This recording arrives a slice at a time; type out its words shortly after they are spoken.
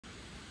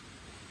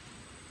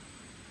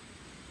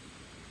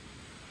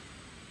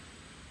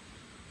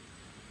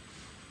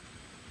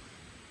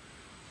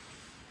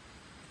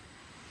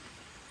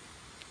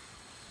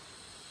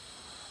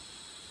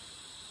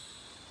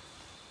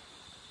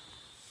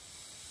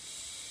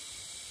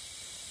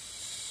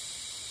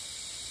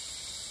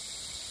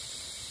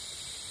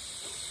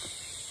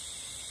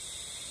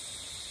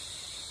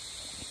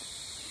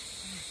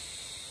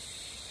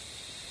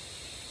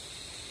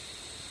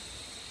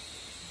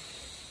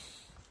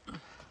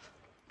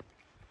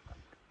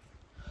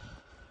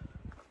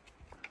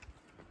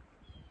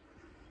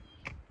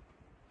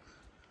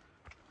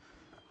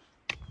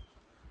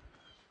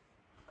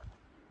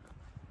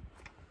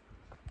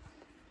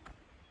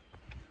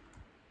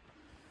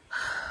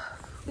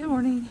Good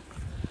morning.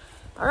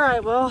 All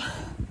right, well,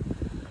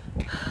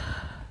 I'm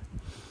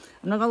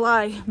not gonna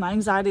lie, my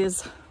anxiety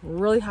is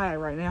really high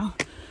right now.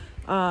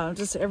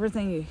 Just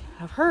everything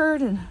I've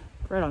heard and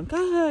read on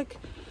Kayak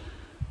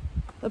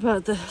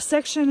about the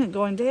section and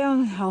going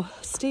down, how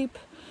steep,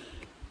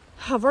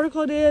 how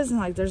vertical it is, and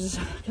like there's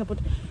a couple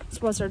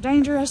spots that are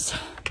dangerous.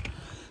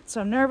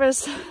 So I'm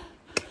nervous,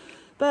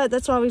 but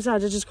that's why we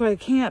decided to just go to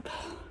camp,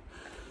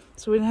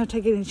 so we didn't have to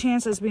take any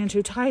chances being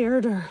too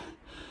tired or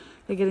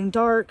it getting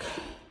dark.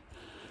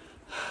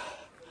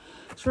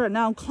 So right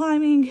now I'm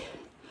climbing.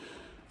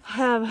 I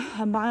have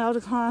a mile to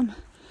climb,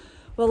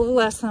 well, a little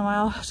less than a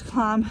mile to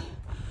climb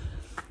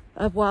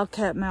up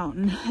Wildcat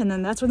Mountain, and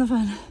then that's when the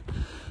fun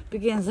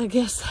begins, I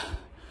guess.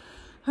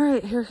 All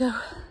right, here we go.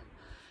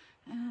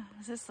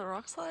 Is this the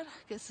rock slide?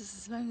 I guess this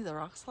is maybe the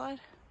rock slide.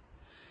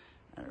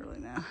 I don't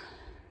really know.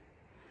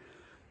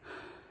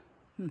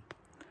 Is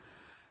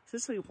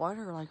this like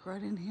water like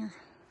right in here?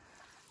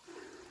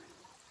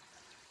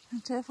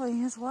 It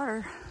definitely is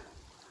water.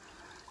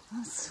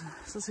 It's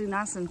supposed to be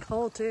nice and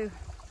cold too.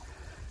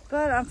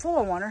 But I'm full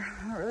of water.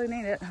 I don't really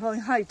need it. I've only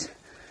hiked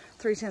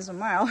 3/10 of a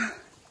mile.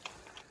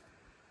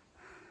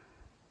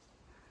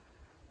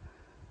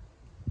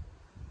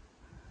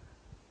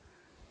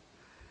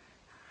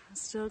 I'm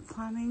still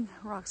climbing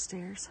rock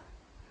stairs.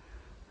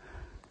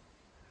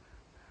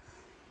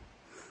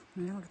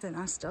 And look at that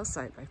nice stealth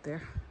site right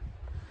there.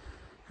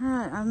 All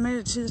right, I've made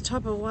it to the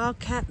top of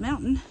Wildcat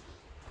Mountain.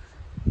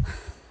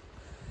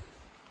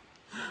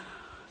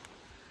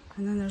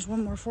 And then there's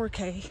one more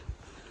 4K.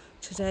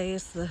 Today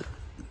is the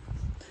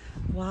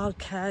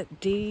Wildcat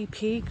D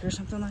Peak or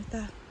something like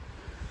that.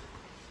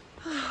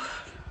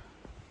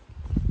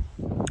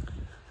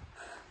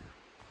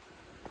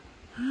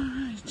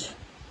 Alright.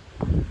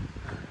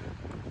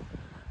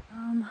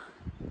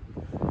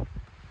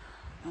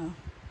 Oh,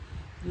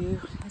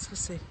 view. Let's go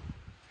see.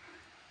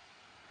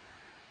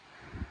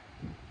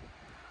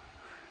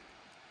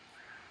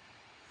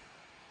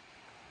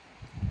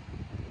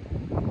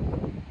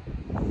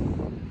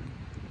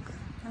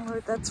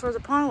 That's where the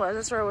pond was.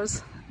 That's where I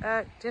was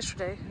at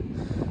yesterday,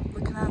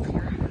 looking up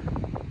here.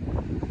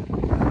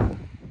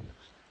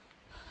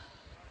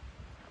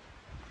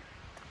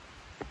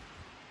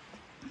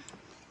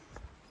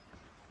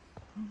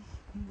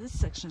 This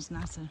section is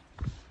nice and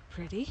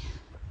pretty.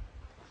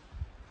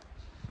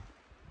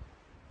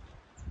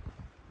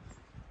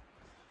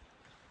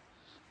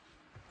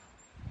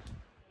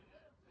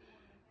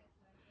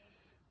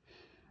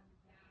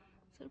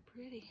 So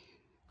pretty.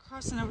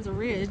 Crossing over the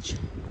ridge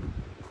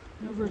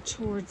over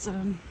towards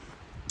the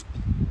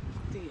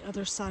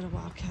other side of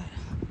Wildcat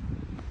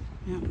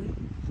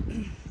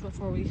Mountain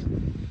before we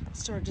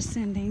start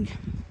descending.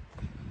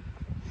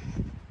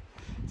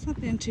 It's not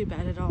been too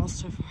bad at all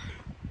so far.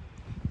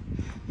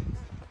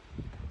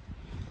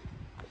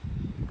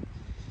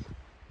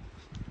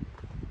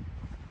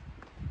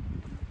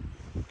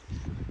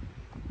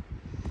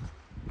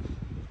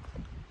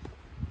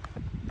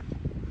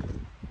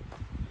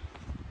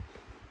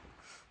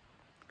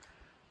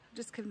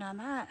 Just came down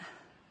that,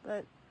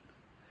 but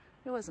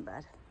it wasn't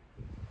bad.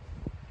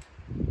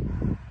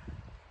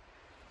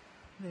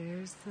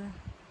 There's the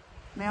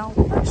Mount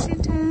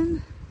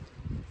Washington.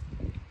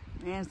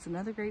 And it's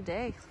another great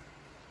day.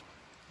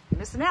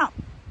 Missing out.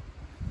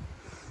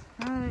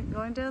 Alright,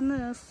 going down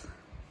this.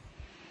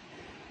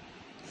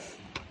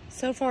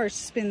 So far it's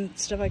just been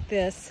stuff like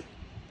this.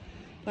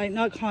 Like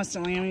not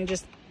constantly, I mean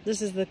just,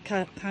 this is the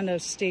kind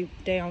of steep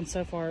down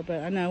so far,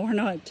 but I know we're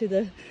not to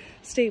the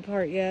steep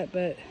part yet,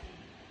 but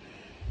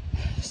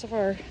so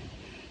far,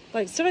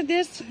 like stuff like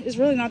this is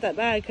really not that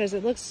bad because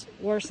it looks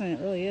worse than it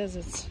really is.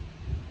 It's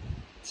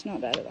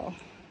not bad at all.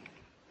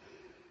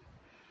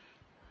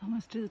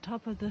 Almost to the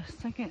top of the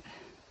second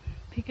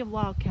peak of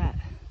Wildcat.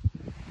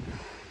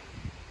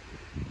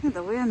 And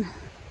the wind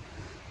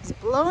is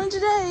blowing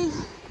today.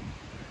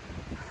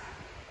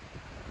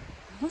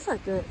 Looks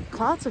like the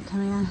clouds are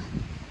coming in.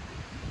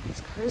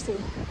 It's crazy.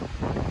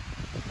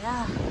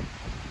 Yeah.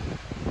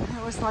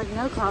 It was like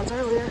no clouds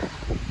earlier.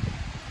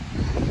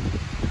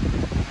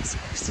 It's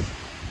crazy.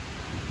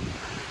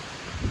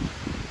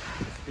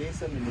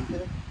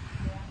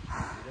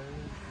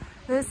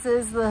 This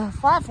is the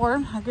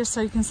platform, I guess,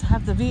 so you can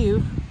have the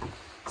view,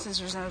 since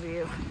there's no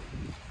view.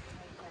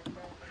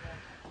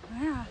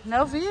 Yeah,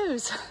 no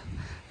views.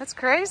 That's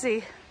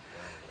crazy.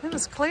 It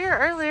was clear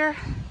earlier.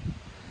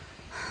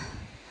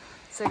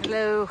 Say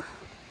hello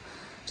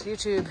to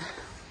YouTube.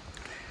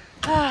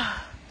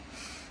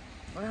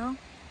 Well,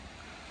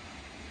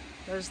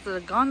 there's the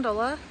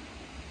gondola.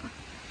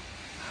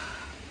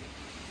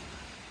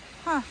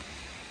 Huh.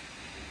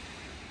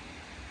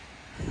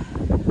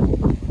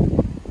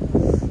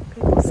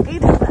 People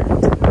skated that.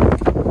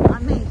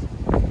 Not me.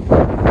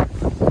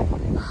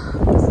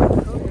 This is a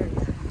cool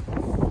area.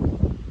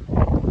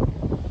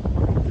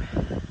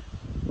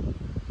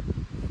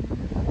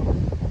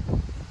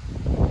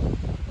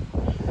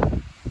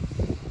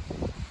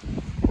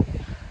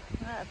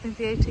 I think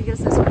the AT goes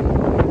this way.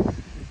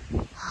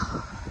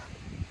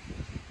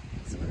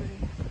 It's pretty.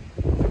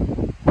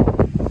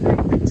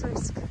 Very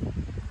picturesque.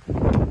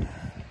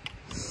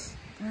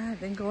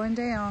 then going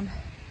down.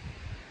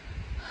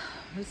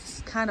 This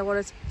is kind of what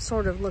it's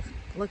sort of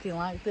looking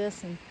like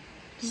this, and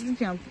just, you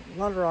know, a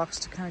lot of rocks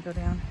to kind of go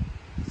down.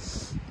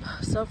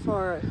 So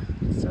far,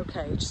 it's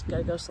okay. Just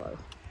gotta go slow.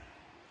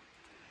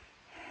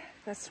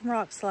 Got some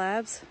rock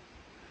slabs.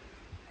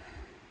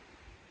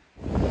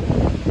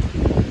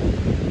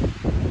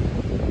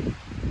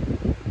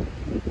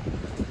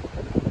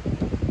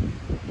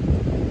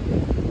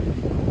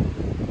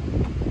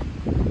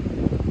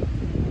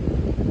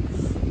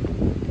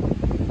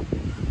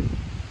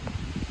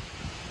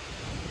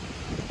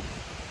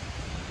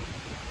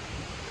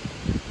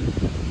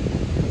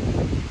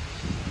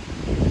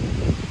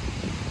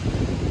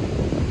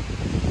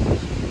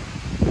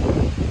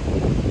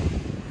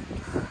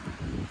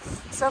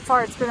 So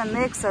far, it's been a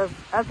mix of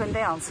up and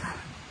downs.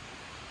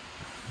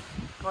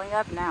 Going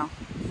up now.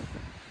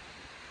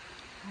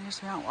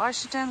 There's Mount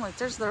Washington. Look,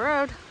 there's the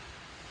road.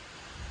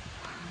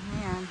 Oh,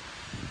 man.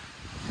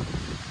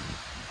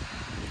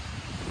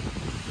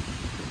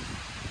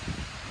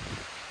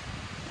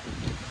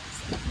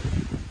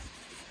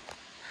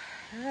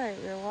 All right,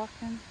 we're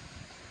walking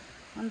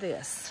on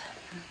this.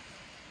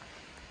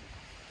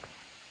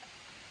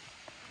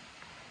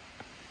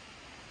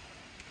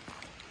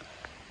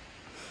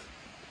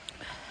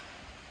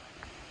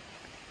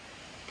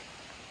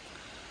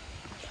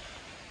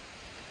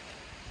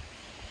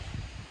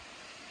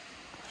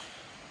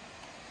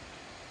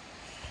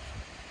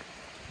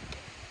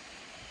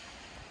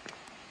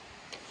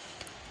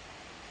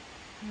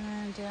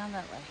 And down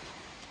that way.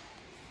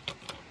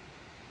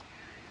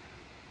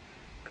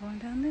 Going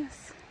down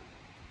this.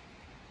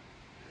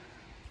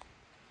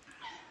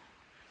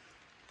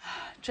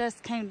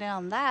 Just came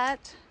down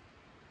that.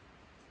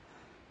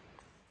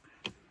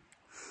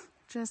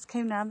 Just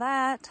came down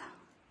that.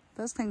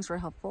 Those things were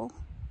helpful.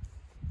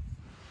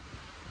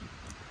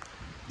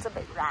 It's a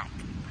big rock.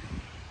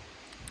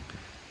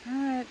 All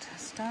right,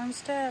 stone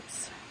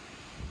steps.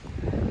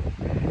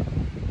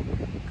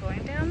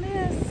 Going down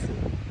this.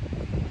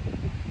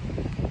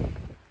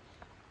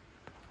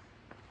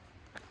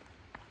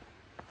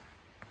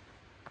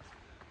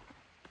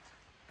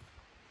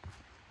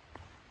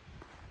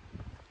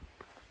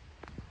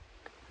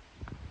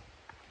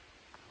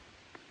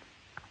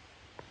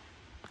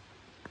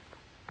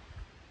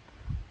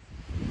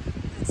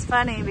 It's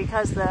funny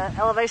because the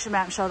elevation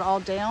map showed all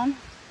down,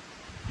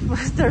 but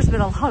there's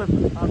been a lot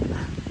of up.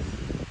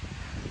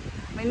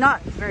 I mean,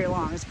 not very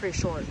long, it's pretty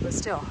short, but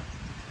still.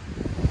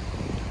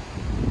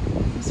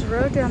 There's a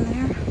road down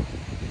there.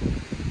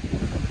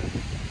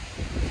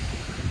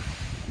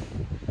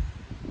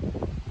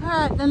 All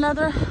right,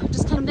 another,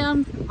 just came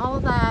down all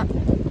of that. I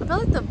feel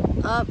like the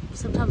up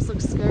sometimes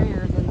looks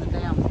scarier than the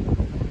down.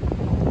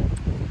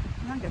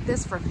 I'll get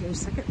this for a few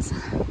seconds.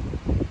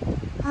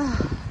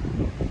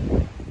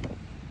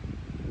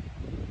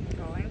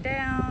 Going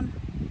down.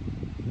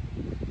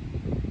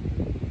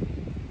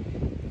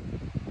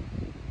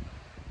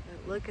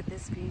 But look at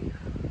this view.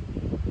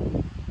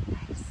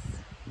 Nice.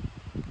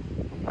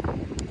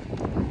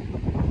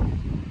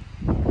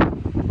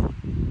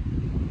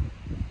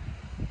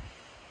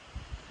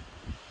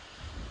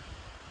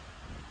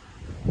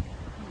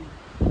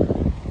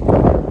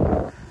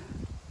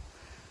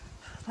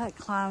 That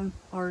climb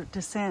or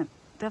descent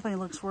definitely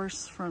looks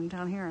worse from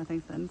down here, I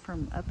think, than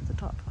from up at the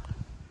top.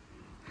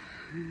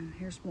 And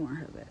here's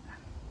more of it.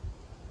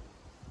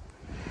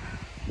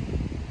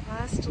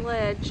 Last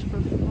ledge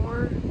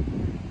before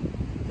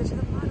I get to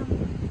the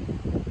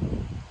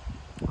bottom.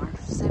 Or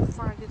say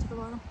before I get to the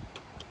bottom.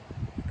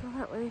 Go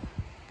that way.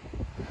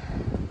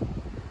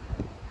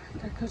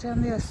 Gotta go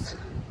down this.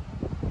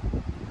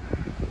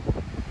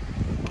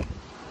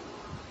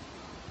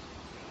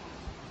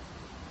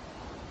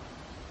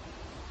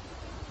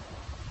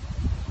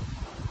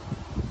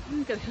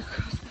 I'm gonna go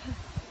across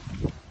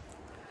that.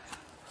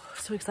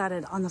 So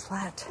excited on the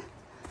flat.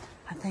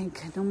 I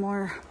think no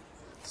more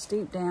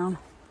steep down.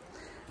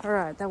 All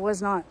right, that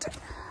was not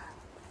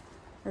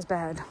as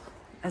bad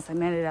as I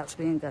made it out to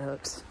be in gut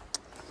hooks.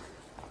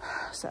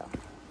 So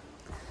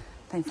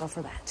thankful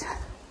for that.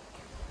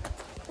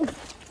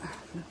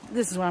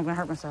 This is when I'm gonna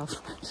hurt myself.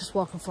 Just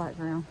walking flat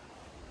ground.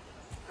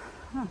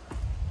 Huh.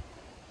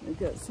 We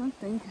got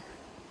something.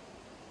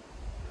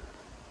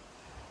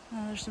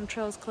 Oh, there's some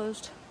trails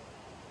closed.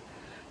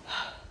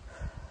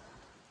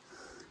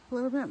 A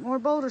little bit more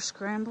boulder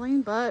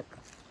scrambling, but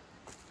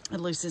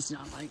at least it's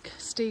not like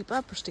steep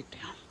up or steep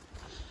down.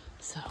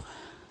 So,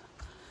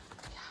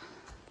 yeah.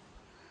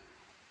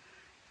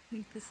 I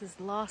think this is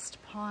Lost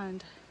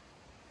Pond.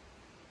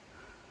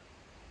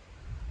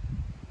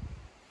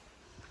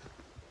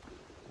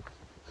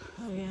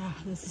 Oh yeah,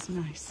 this is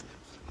nice.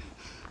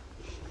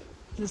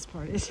 This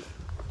part is,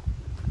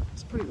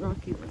 it's pretty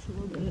rocky, but a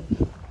little bit.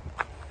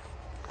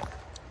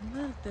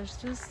 Look, there's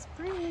this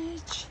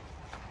bridge.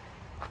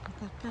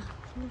 That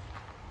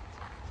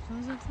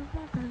goes up the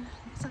river.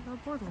 Looks like a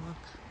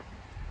boardwalk.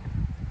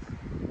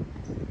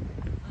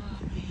 Oh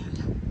man.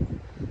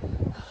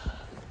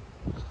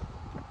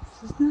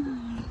 This is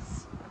nice.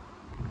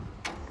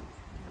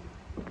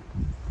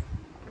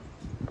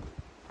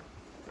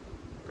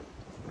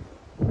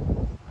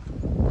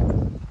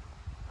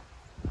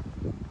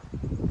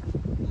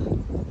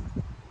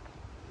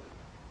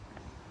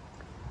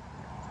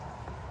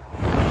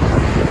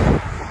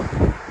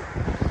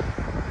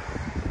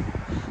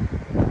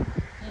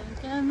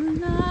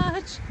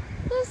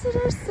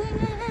 Visitors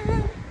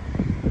singing.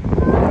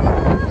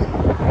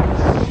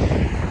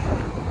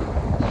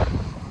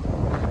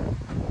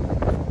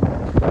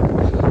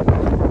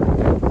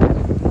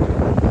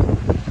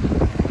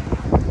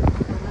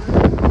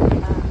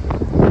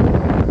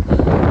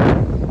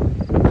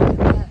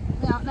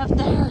 Mountain up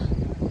there.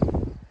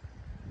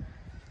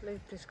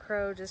 Leave this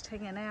crow just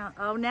hanging out.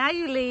 Oh, now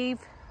you leave.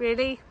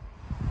 Really?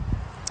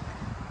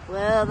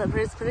 Well, that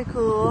is pretty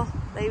cool.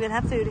 They even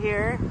have food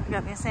here. I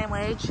got me a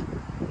sandwich.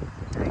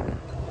 There you go.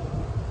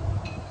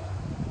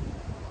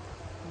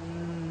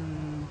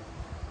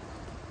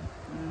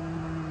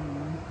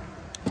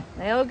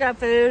 They all got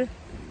food.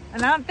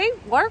 And I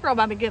think Water Girl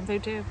might be getting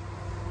food too.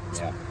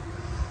 Yeah.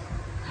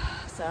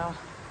 So,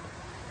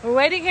 we're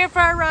waiting here for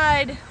our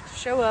ride to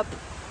show up.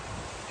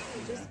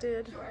 We just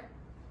did.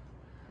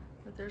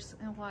 But there's,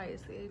 and why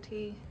is the AT?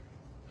 And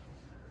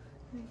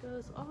it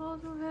goes all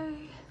the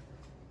way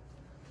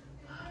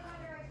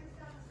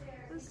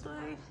this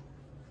way.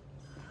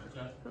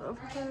 Go over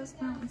those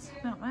mountains.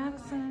 Mount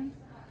Madison,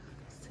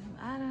 Sam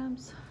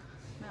Adams,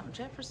 Mount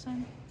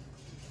Jefferson.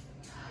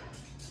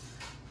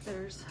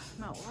 There's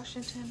Mount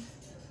Washington,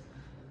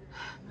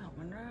 Mount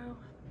Monroe,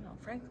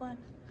 Mount Franklin,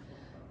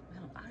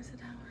 Mount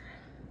Eisenhower.